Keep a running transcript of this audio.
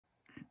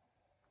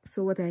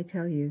So what did I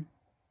tell you?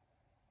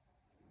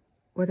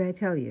 What did I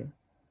tell you?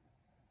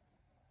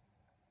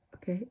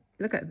 Okay,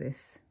 look at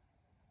this.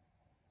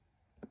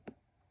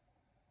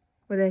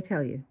 What did I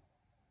tell you?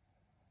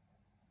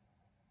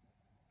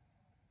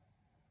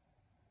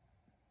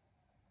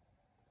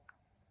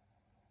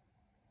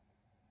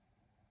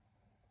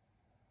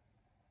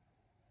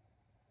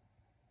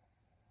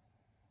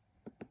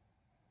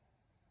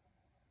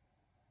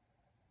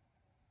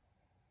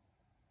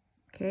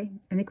 Okay,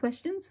 any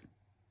questions?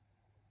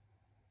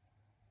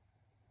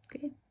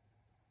 Okay,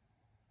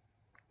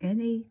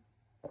 any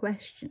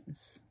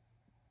questions?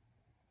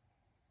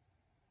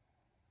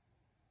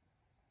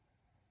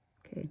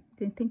 Okay,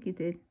 didn't think you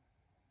did.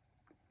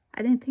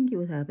 I didn't think you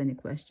would have any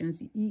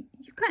questions. You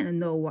kind of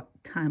know what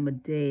time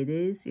of day it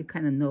is. You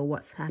kind of know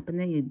what's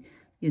happening.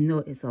 You know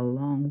it's a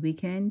long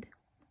weekend.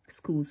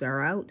 Schools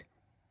are out.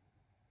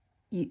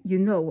 You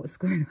know what's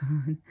going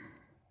on.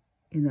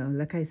 You know,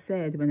 like I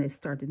said, when I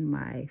started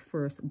my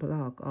first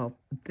blog of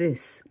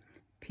this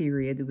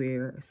period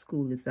where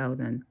school is out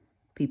and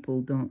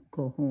people don't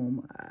go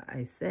home,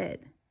 I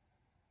said,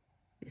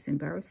 it's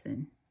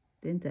embarrassing,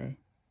 didn't I?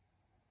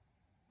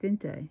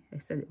 Didn't I? I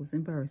said it was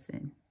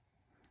embarrassing.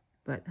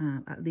 But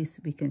at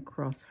least we can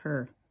cross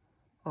her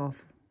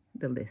off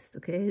the list,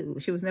 okay?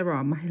 She was never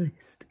on my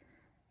list.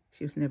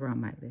 She was never on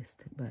my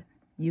list, but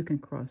you can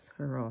cross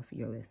her off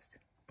your list,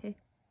 okay?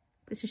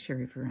 This is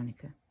Sherry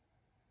Veronica.